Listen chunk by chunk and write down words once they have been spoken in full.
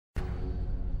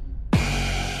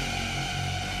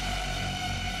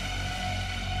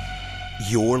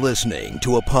You're listening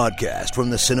to a podcast from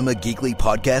the Cinema Geekly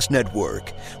Podcast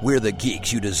Network. We're the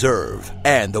geeks you deserve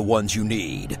and the ones you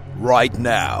need right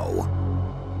now.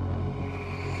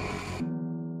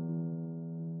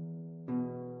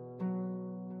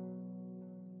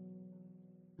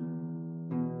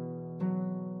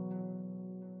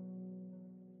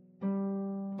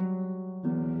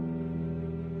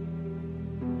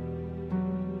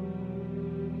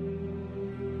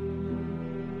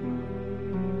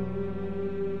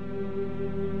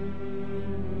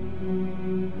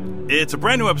 It's a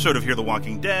brand new episode of Hear the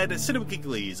Walking Dead, Cinema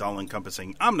Geekly's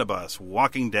all-encompassing omnibus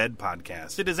Walking Dead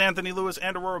podcast. It is Anthony Lewis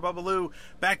and Aurora Babalu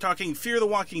back talking Fear the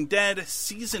Walking Dead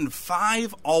Season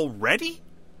 5 already?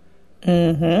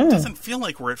 Mm-hmm. It doesn't feel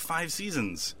like we're at 5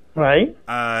 seasons. Right?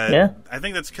 Yeah. I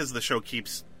think that's because the show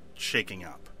keeps shaking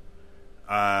up.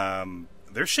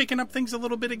 They're shaking up things a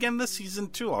little bit again this season,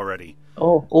 too, already.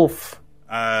 Oh, oof.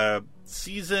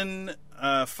 Season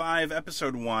 5,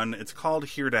 Episode 1, it's called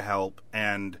Here to Help,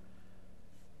 and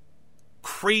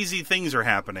crazy things are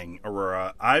happening,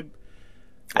 Aurora. I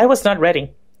was not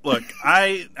ready. Look,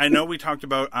 I know we talked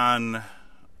about on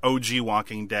OG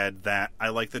Walking Dead that I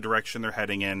like the direction they're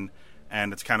heading in,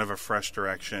 and it's kind of a fresh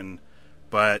direction.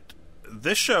 But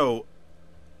this show,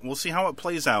 we'll see how it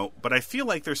plays out, but I feel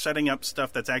like they're setting up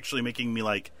stuff that's actually making me,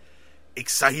 like,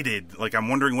 excited. Like, I'm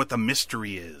wondering what the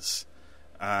mystery is.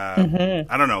 I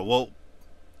don't know. Well,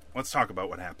 let's talk about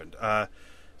what happened.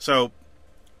 So,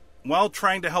 while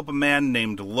trying to help a man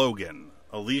named Logan,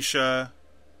 Alicia,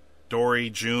 Dory,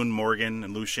 June, Morgan,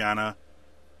 and Luciana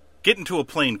get into a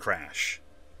plane crash.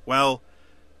 Well,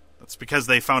 that's because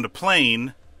they found a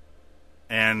plane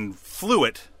and flew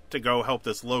it to go help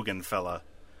this Logan fella.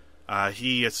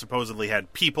 He supposedly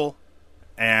had people,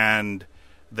 and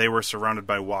they were surrounded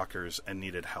by walkers and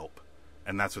needed help.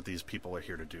 And that's what these people are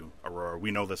here to do, Aurora. We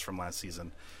know this from last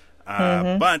season.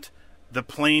 But the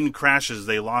plane crashes.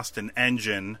 They lost an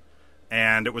engine,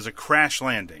 and it was a crash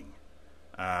landing.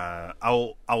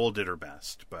 Owl did her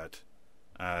best, but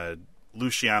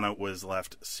Luciana was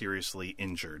left seriously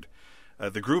injured.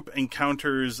 The group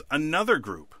encounters another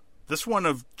group. This one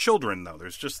of children, though.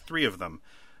 There's just 3 of them.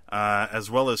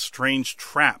 As well as strange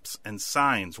traps and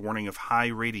signs warning of high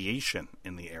radiation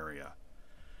in the area.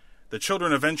 The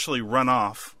children eventually run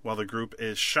off, while the group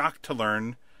is shocked to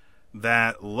learn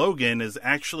that Logan is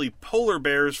actually Polar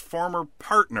Bear's former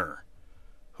partner,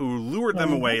 who lured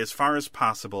them away as far as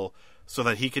possible so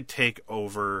that he could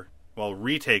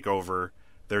retake over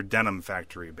their denim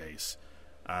factory base,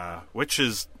 which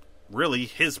is really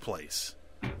his place.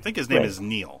 I think his name is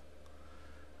Neil.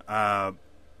 Al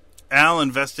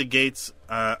investigates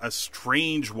a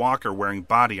strange walker wearing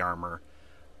body armor,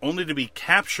 only to be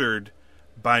captured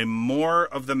by more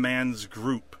of the man's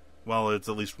group. Well, it's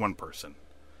at least one person.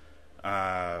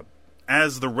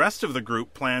 As the rest of the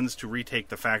group plans to retake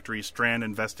the factory, Strand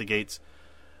investigates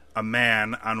a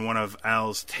man on one of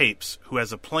Al's tapes who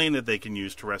has a plane that they can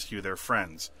use to rescue their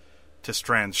friends. To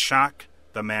Strand's shock,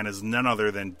 the man is none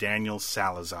other than Daniel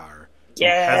Salazar.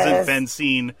 Yes! Who hasn't been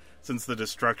seen since the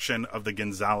destruction of the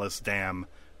Gonzales Dam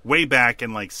way back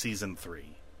in, Season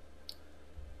 3.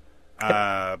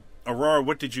 Aurora,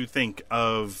 what did you think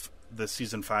of the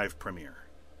Season 5 premiere?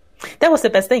 That was the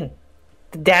best thing.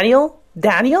 Daniel?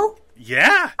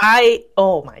 Yeah.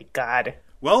 Oh my God.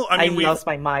 Well, I mean, lost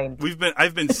my mind.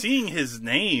 I've been seeing his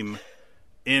name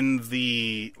in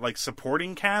the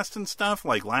supporting cast and stuff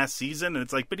last season, and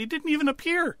it's but he didn't even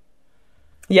appear.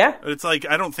 Yeah. It's I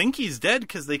don't think he's dead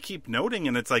because they keep noting,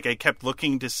 and it's I kept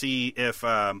looking to see if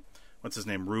what's his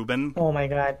name, Ruben? Oh my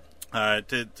God.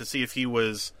 To see if he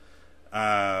was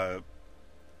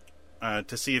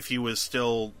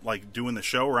still doing the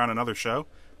show or on another show.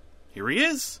 Here he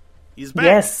is. He's back.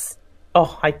 Yes.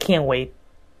 Oh, I can't wait.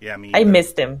 Yeah, me. I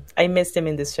missed him. I missed him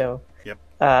in this show. Yep.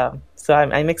 So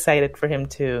I'm excited for him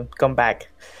to come back.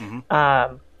 Mm-hmm.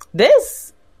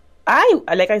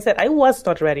 Like I said, I was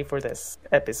not ready for this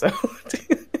episode.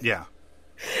 Yeah.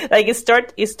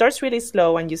 It starts really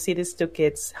slow, and you see these 2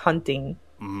 kids hunting,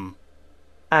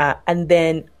 and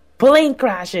then plane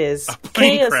crashes,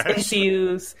 chaos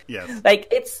ensues. Yes.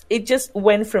 It just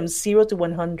went from 0 to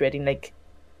 100 in a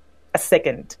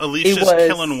second. Alicia's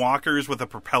killing walkers with a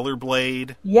propeller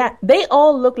blade. Yeah, they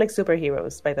all look like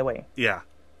superheroes, by the way. Yeah.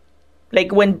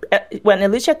 When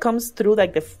Alicia comes through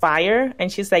the fire,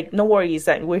 and she's like, "No worries,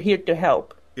 we're here to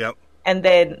help." Yep. And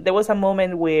then there was a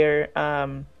moment where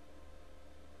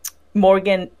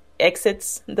Morgan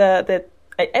exits the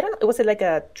I don't know, was it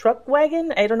a truck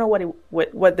wagon? I don't know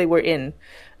what they were in.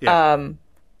 Yeah.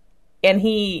 And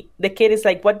the kid is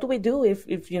like, "What do we do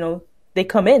if they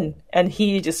come in, and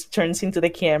he just turns into the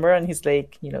camera, and he's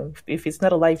like, if it's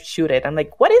not alive, shoot it. I'm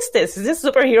like, what is this? Is this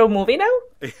a superhero movie now?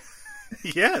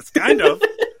 Yes, kind of.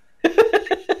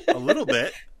 A little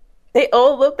bit. They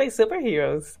all look like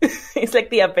superheroes. It's like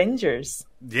the Avengers.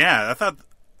 Yeah,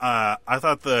 I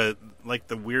thought the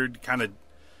weird kind of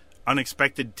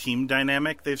unexpected team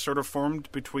dynamic they've sort of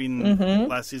formed between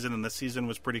last season and this season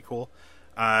was pretty cool.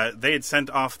 They had sent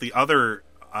off the other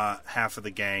half of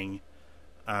the gang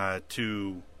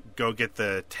to go get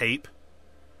the tape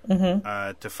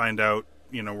to find out,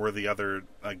 where the other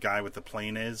guy with the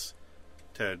plane is,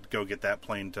 to go get that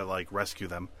plane to like rescue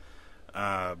them.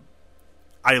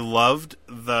 I loved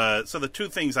the two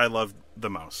things I loved the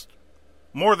most,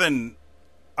 more than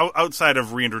outside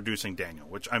of reintroducing Daniel,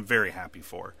 which I'm very happy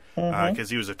for, because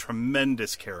he was a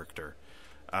tremendous character.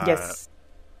 Yes.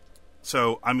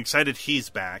 So I'm excited he's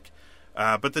back.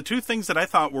 But the two things that I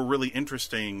thought were really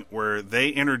interesting were they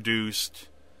introduced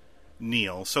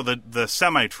Neil. So the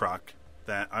semi-truck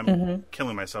that I'm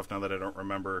killing myself now that I don't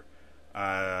remember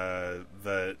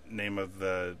the name of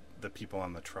the people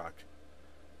on the truck.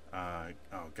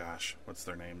 Oh gosh, what's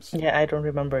their names? Yeah, I don't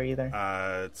remember either.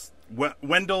 It's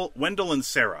Wendell and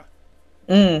Sarah,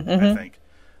 I think.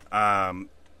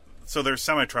 So their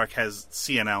semi-truck has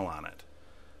CNL on it.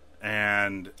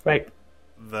 And right.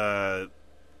 the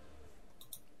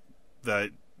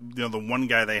one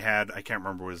guy they had, I can't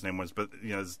remember what his name was, but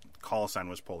his call sign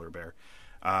was Polar Bear.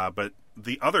 But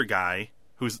the other guy,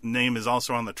 whose name is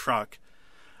also on the truck,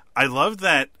 I loved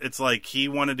that it's like he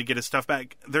wanted to get his stuff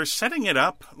back. They're setting it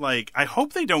up like, I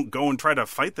hope they don't go and try to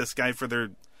fight this guy for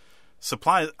their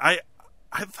supplies. I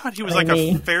thought he was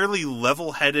a fairly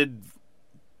level-headed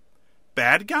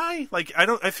bad guy. Like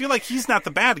I feel like he's not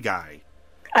the bad guy.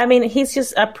 I mean, he's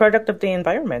just a product of the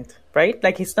environment, right?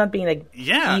 Like, he's not being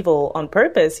evil on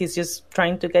purpose. He's just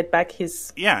trying to get back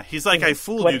his. Yeah, he's like, I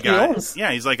fooled you guys.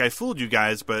 Yeah, he's like, I fooled you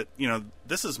guys, but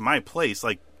this is my place.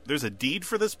 Like, there's a deed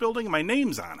for this building. My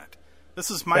name's on it.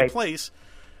 This is my place.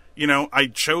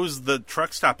 I chose the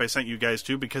truck stop I sent you guys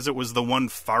to because it was the one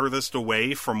farthest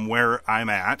away from where I'm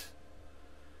at.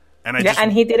 And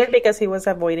and he did it because he was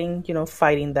avoiding,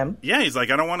 fighting them. Yeah, he's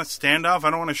like, I don't want to stand off. I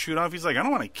don't want to shoot off. He's like, I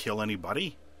don't want to kill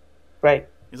anybody. Right.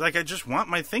 He's like, I just want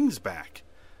my things back.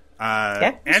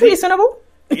 It's reasonable.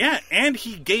 Yeah, and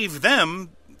he gave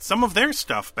them some of their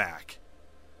stuff back.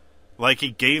 Like, he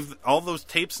gave all those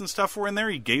tapes and stuff were in there.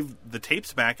 He gave the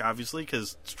tapes back, obviously,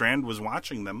 because Strand was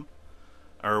watching them.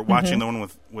 Or watching the one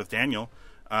with Daniel.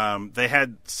 They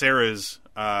had Sarah's...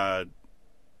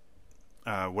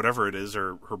 whatever it is,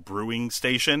 or her brewing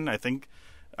station. I think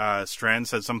Strand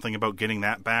said something about getting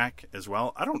that back as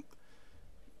well. I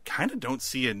don't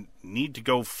see a need to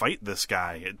go fight this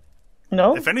guy.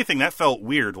 No. If anything, that felt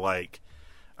weird. Like,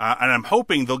 and I'm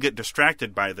hoping they'll get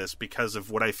distracted by this because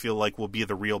of what I feel like will be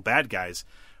the real bad guys.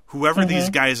 Whoever these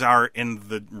guys are in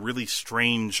the really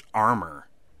strange armor.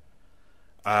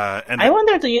 And I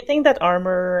wonder, do you think that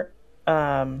armor?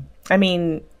 I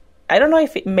mean, I don't know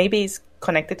if maybe it's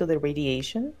connected to the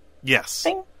radiation. Yes,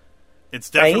 thing?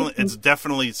 It's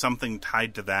definitely something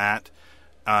tied to that.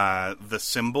 The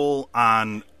symbol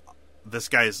on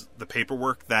the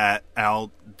paperwork that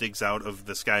Al digs out of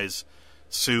this guy's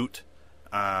suit,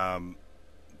 the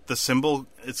symbol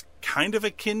is kind of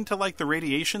akin to like the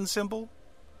radiation symbol,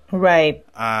 right?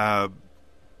 And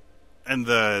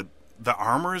the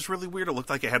armor is really weird. It looked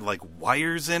like it had like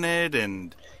wires in it,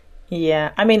 and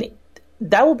yeah, I mean,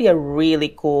 that would be a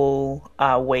really cool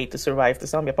way to survive the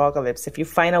zombie apocalypse if you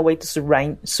find a way to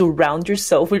surround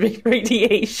yourself with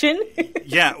radiation.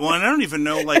 Yeah, well, and I don't even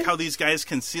know like how these guys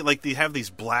can see. Like, they have these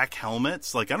black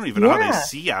helmets. Like, I don't even know how they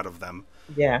see out of them.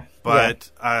 Yeah,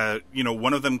 but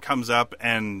one of them comes up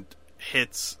and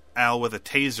hits Al with a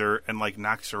taser and like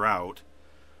knocks her out.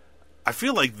 I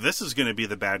feel like this is going to be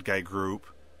the bad guy group,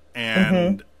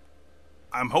 and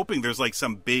I'm hoping there's like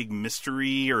some big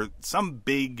mystery or some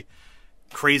big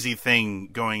crazy thing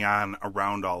going on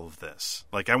around all of this.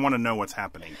 Like, I want to know what's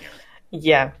happening here.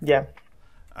 Yeah.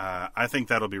 I think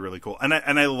that'll be really cool. And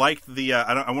I liked the.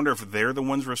 I wonder if they're the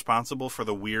ones responsible for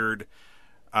the weird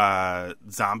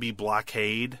zombie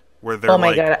blockade where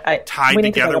they're tied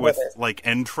together with like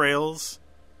entrails.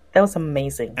 That was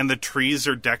amazing. And the trees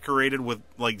are decorated with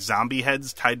like zombie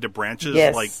heads tied to branches,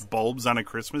 like bulbs on a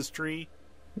Christmas tree.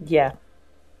 Yeah.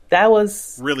 That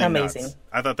was really amazing. Nuts.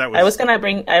 I thought that was. I was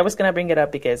gonna bring it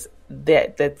up because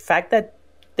the fact that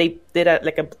they did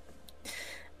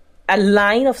a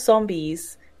line of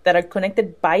zombies that are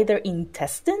connected by their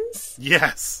intestines.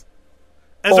 Yes,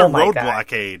 as a road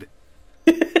blockade.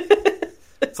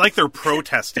 It's like they're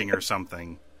protesting or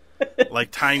something,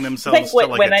 like tying themselves to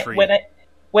a tree.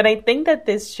 when I think that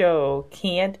this show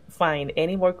can't find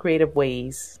any more creative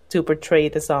ways to portray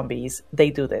the zombies, they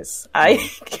do this.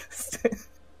 It's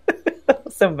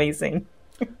amazing.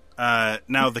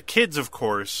 Now, the kids, of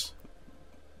course,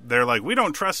 they're like, we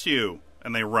don't trust you,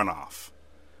 and they run off.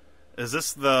 Is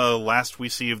this the last we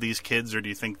see of these kids, or do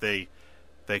you think they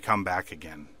come back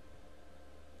again?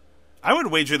 I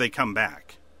would wager they come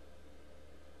back.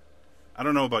 I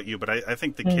don't know about you, but I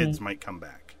think the kids might come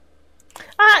back.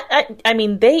 I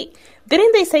mean, didn't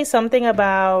they say something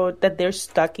about that they're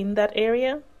stuck in that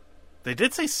area? They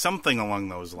did say something along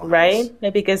those lines.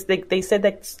 Right? Because they said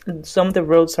that some of the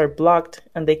roads are blocked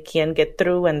and they can't get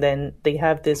through, and then they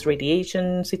have this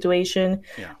radiation situation.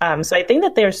 Yeah. So I think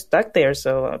that they're stuck there.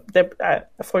 So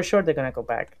for sure they're going to go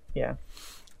back. Yeah.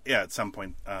 Yeah, at some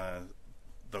point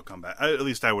they'll come back. At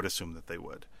least I would assume that they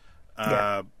would.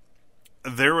 Yeah.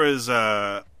 There was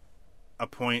a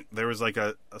point, there was like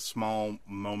a small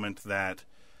moment that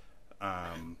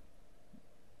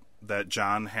that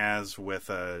John has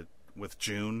with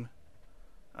June,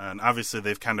 and obviously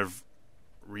they've kind of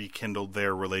rekindled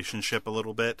their relationship a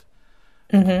little bit.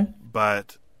 Mm-hmm.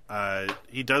 But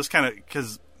he does kind of,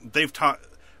 because they've taught,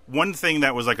 one thing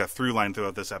that was like a through line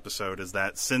throughout this episode is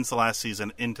that since the last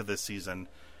season into this season,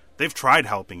 they've tried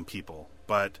helping people,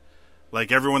 but like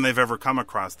everyone they've ever come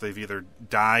across, they've either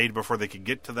died before they could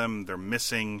get to them, they're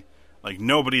missing, like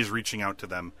nobody's reaching out to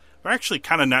them. They're actually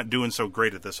kind of not doing so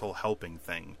great at this whole helping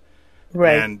thing.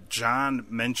 Right. And John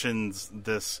mentions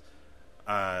this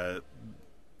when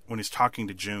he's talking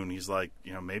to June. He's like,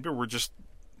 maybe we're just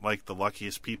like the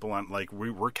luckiest people on, like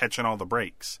we're catching all the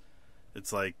breaks.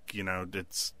 It's like,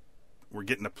 we're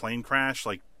getting a plane crash.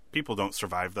 Like people don't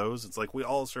survive those. It's like we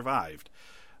all survived.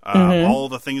 All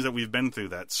the things that we've been through,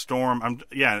 that storm.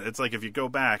 It's like if you go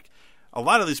back, a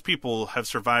lot of these people have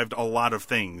survived a lot of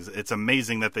things. It's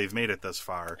amazing that they've made it this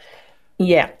far.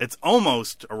 Yeah. It's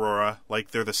almost, Aurora, like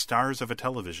they're the stars of a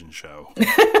television show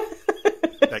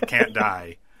that can't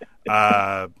die.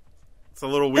 It's a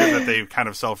little weird that they kind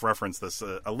of self-reference this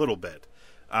a little bit.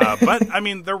 But, I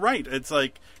mean, they're right. It's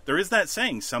like, there is that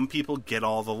saying, some people get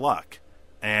all the luck.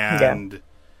 And,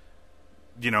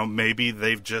 maybe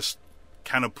they've just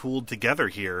kind of pooled together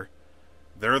here.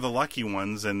 They're the lucky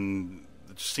ones, and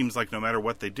it just seems like no matter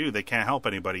what they do, they can't help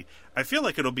anybody. I feel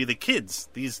like it'll be the kids,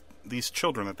 these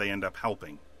children that they end up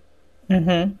helping.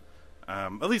 Mm-hmm.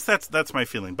 At least that's my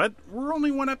feeling. But we're only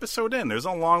one episode in. There's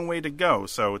a long way to go,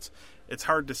 so it's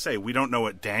hard to say. We don't know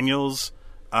what Daniel's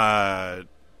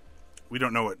we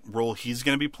don't know what role he's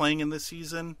going to be playing in this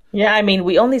season. Yeah, I mean,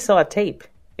 we only saw a tape.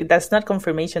 That's not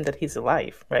confirmation that he's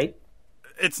alive, right?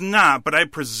 It's not, but I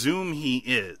presume he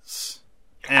is.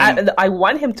 And I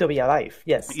want him to be alive,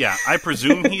 yes. Yeah, I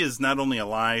presume he is not only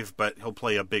alive, but he'll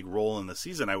play a big role in the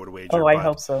season, I would wager. Oh, I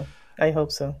hope so. I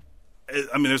hope so.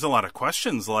 I mean, there's a lot of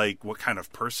questions, like, what kind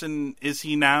of person is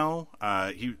he now?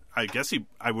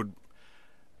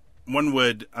 One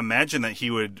would imagine that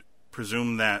he would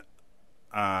presume that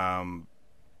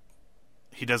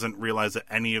he doesn't realize that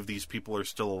any of these people are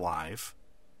still alive.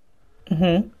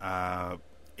 Mm-hmm.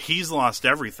 He's lost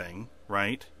everything,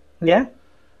 right? Yeah.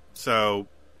 So,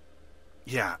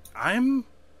 yeah, I'm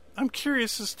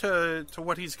curious as to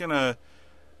what he's gonna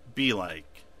be like.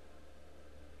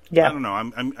 Yeah. I don't know.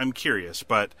 I'm curious,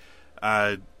 but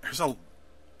there's a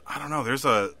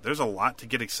lot to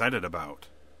get excited about.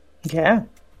 Yeah.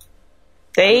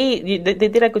 They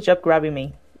did a good job grabbing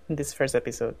me in this first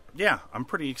episode. Yeah, I'm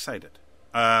pretty excited.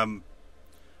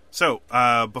 So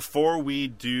before we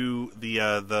do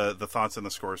the thoughts and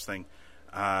the scores thing,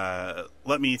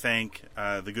 let me thank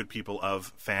the good people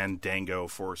of Fandango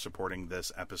for supporting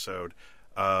this episode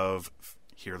of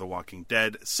Hear the Walking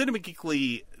Dead.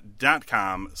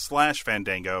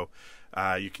 cinemageekly.com/Fandango.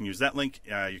 You can use that link.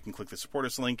 You can click the support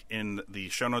us link in the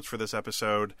show notes for this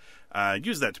episode.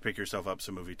 Use that to pick yourself up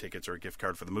some movie tickets or a gift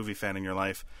card for the movie fan in your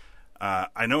life.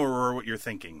 I know, Aurora, what you're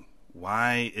thinking.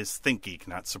 Why is ThinkGeek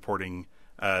not supporting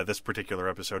this particular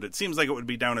episode? It seems like it would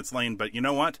be down its lane, but you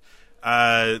know what?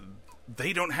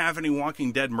 They don't have any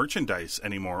Walking Dead merchandise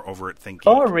anymore over at ThinkGeek.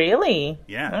 Oh, really?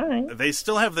 Yeah. All right. They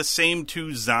still have the same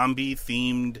 2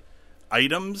 zombie-themed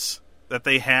items that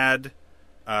they had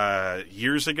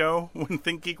years ago when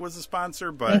ThinkGeek was a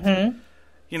sponsor, but,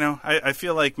 I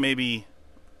feel like maybe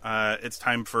it's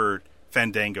time for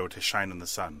Fandango to shine in the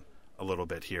sun a little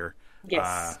bit here.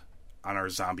 Yes. On our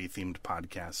zombie-themed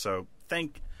podcast. So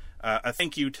thank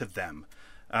you to them.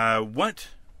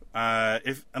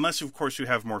 Unless of course you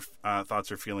have more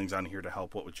thoughts or feelings on here to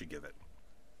help, what would you give it?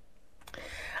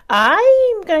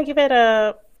 I'm gonna give it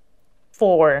a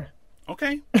 4.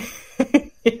 Okay.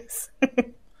 Yes.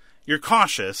 You're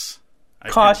cautious.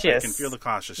 cautious. I can feel the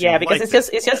cautious. Yeah, You because liked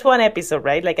it's just one episode,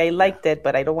 right? Like I liked it,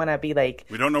 but I don't want to be like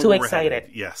we don't know too where we're excited. headed.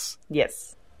 Yes.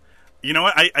 Yes. You know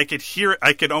what? I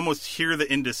could almost hear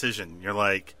the indecision. You're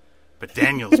like, but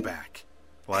Daniel's back.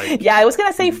 Like, Yeah, I was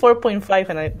gonna say 4.5,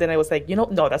 and then I was like, no,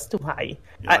 that's too high.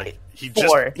 like,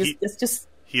 Four. It's just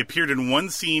he appeared in one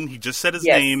scene. He just said his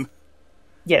Yes. name.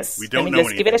 yes. We don't Let me know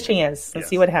just give it a anything. chance and Yes.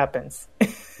 see what happens.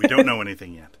 We don't know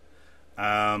anything yet.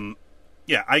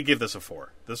 Yeah, I give this a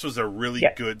 4. This was a really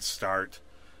Yeah. good start.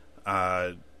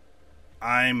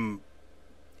 I'm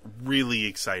really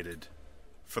excited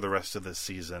for the rest of this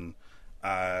season.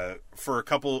 For a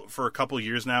couple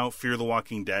years now, Fear the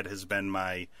Walking Dead has been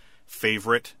my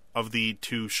favorite of the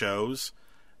 2 shows,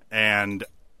 and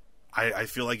I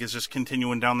feel like it's just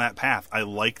continuing down that path. I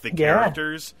like the Yeah.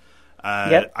 characters.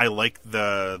 Yep. I like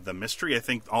the mystery. I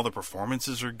think all the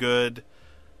performances are good.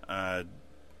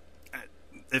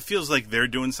 It feels like they're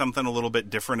doing something a little bit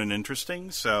different and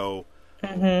interesting, so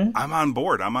I'm on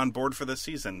board. I'm on board for this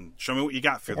season. Show me what you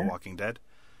got, Fear the Walking Dead.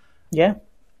 Yeah.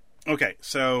 Okay,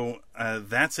 so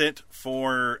that's it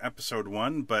for episode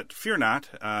 1, but fear not,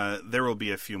 there will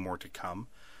be a few more to come.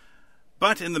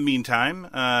 But in the meantime,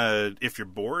 if you're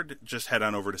bored, just head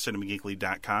on over to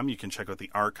cinemageekly.com. You can check out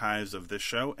the archives of this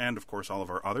show and, of course, all of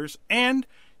our others. And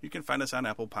you can find us on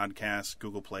Apple Podcasts,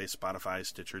 Google Play, Spotify,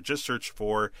 Stitcher. Just search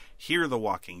for Hear the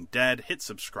Walking Dead. Hit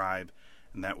subscribe,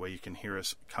 and that way you can hear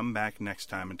us come back next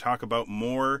time and talk about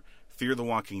more Fear the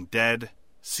Walking Dead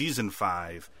Season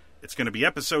 5. It's going to be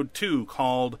Episode 2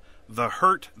 called The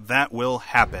Hurt That Will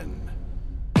Happen.